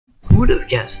would have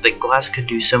guessed that glass could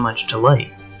do so much to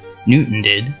light? Newton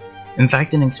did. In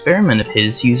fact, an experiment of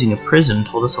his using a prism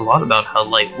told us a lot about how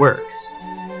light works.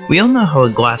 We all know how a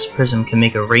glass prism can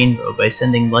make a rainbow by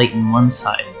sending light in one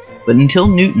side, but until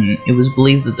Newton, it was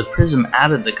believed that the prism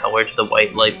added the color to the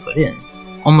white light put in,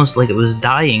 almost like it was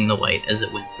dyeing the light as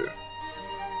it went through.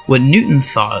 What Newton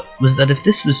thought was that if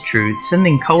this was true,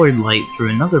 sending colored light through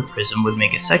another prism would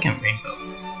make a second rainbow.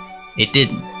 It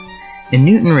didn't, and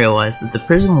Newton realized that the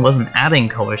prism wasn't adding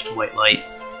colors to white light,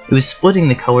 it was splitting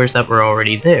the colors that were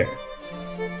already there.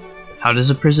 How does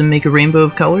a prism make a rainbow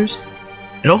of colors?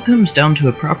 It all comes down to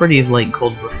a property of light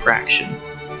called refraction.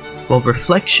 While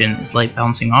reflection is light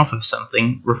bouncing off of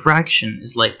something, refraction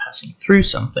is light passing through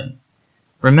something.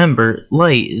 Remember,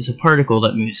 light is a particle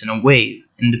that moves in a wave,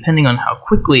 and depending on how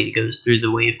quickly it goes through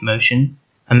the wave motion,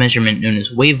 a measurement known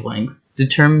as wavelength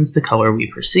determines the color we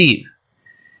perceive.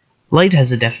 Light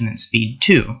has a definite speed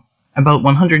too, about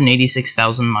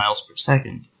 186,000 miles per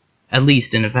second, at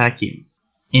least in a vacuum.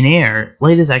 In air,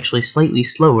 light is actually slightly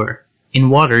slower, in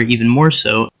water even more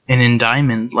so, and in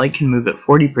diamond, light can move at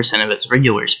 40% of its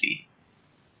regular speed.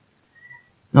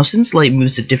 Now since light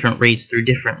moves at different rates through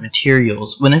different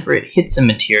materials, whenever it hits a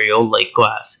material like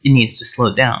glass, it needs to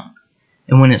slow down.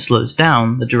 And when it slows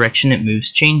down, the direction it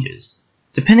moves changes.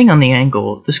 Depending on the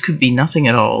angle, this could be nothing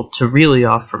at all to really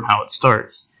off from how it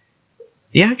starts.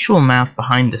 The actual math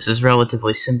behind this is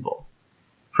relatively simple.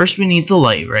 First we need the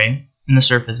light ray, and the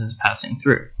surface is passing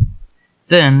through.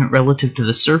 Then, relative to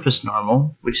the surface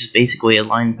normal, which is basically a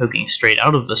line poking straight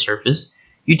out of the surface,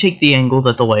 you take the angle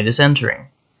that the light is entering.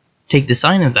 Take the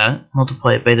sine of that,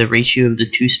 multiply it by the ratio of the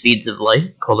two speeds of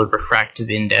light, called a refractive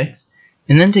index,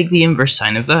 and then take the inverse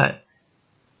sine of that.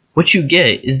 What you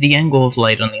get is the angle of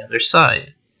light on the other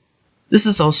side. This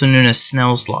is also known as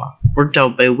Snell's Law, worked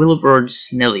out by Willibrord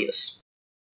Snellius.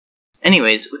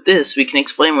 Anyways, with this, we can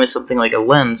explain why something like a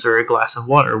lens or a glass of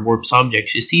water warps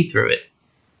objects you see through it.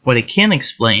 What it can't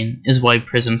explain is why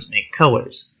prisms make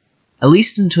colors. At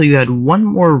least until you add one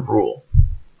more rule.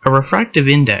 A refractive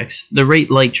index, the rate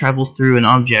light travels through an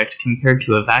object compared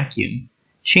to a vacuum,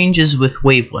 changes with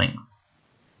wavelength.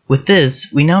 With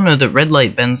this, we now know that red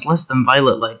light bends less than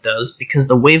violet light does because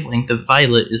the wavelength of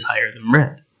violet is higher than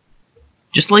red.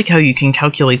 Just like how you can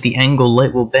calculate the angle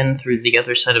light will bend through the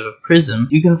other side of a prism,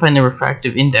 you can find the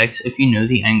refractive index if you know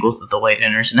the angles that the light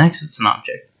enters and exits an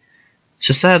object.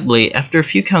 So sadly, after a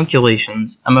few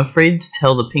calculations, I'm afraid to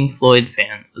tell the Pink Floyd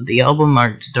fans that the album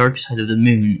art Dark Side of the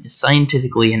Moon is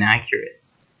scientifically inaccurate.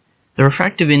 The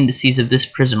refractive indices of this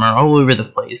prism are all over the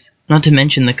place, not to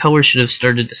mention the color should have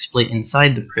started to split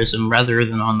inside the prism rather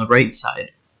than on the right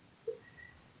side.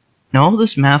 Now all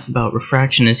this math about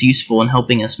refraction is useful in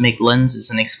helping us make lenses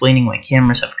and explaining why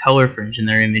cameras have color fringe in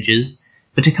their images,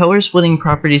 but do color splitting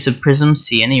properties of prisms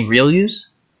see any real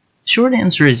use? The short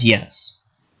answer is yes.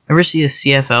 Ever see a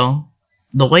CFL?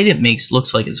 The light it makes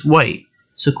looks like it's white,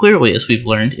 so clearly, as we've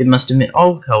learned, it must emit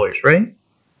all the colors, right?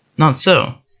 Not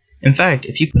so. In fact,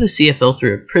 if you put a CFL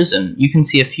through a prism, you can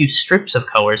see a few strips of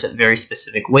colors at very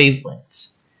specific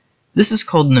wavelengths. This is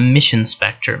called an emission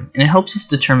spectrum, and it helps us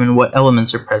determine what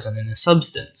elements are present in a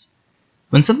substance.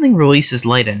 When something releases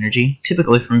light energy,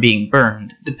 typically from being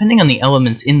burned, depending on the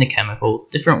elements in the chemical,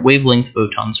 different wavelength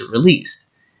photons are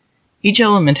released. Each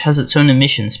element has its own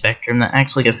emission spectrum that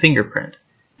acts like a fingerprint,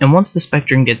 and once the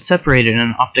spectrum gets separated in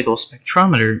an optical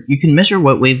spectrometer, you can measure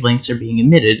what wavelengths are being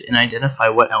emitted and identify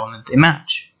what element they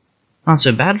match. Not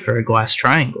so bad for a glass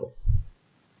triangle.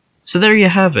 So there you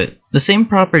have it. The same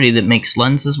property that makes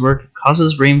lenses work,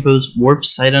 causes rainbows, warps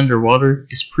sight underwater,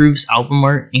 disproves album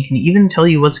art, and can even tell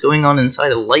you what's going on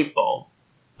inside a light bulb.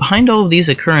 Behind all of these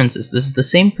occurrences, this is the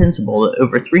same principle that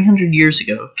over 300 years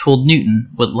ago told Newton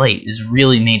what light is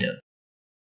really made of.